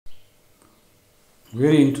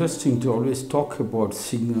Very interesting to always talk about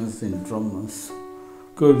singers and drummers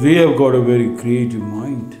because they have got a very creative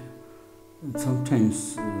mind. And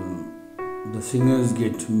sometimes the singers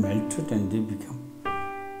get melted and they become,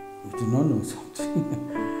 I do not know,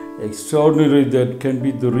 something extraordinary that can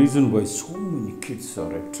be the reason why so many kids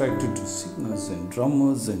are attracted to singers and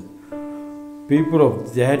drummers and people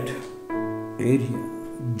of that area.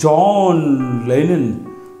 John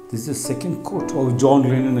Lennon, this is the second quote of John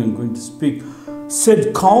Lennon I'm going to speak,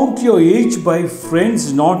 said, "Count your age by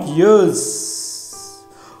friends, not years.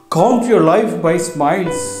 Count your life by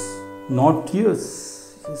smiles, not years."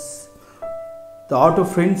 Yes. The art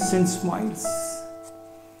of friends and smiles.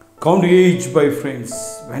 Count your age by friends.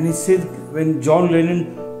 When John Lennon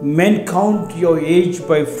meant count your age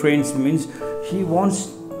by friends, means he wants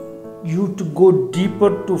you to go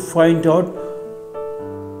deeper to find out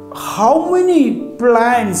how many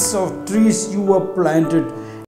plants of trees you were planted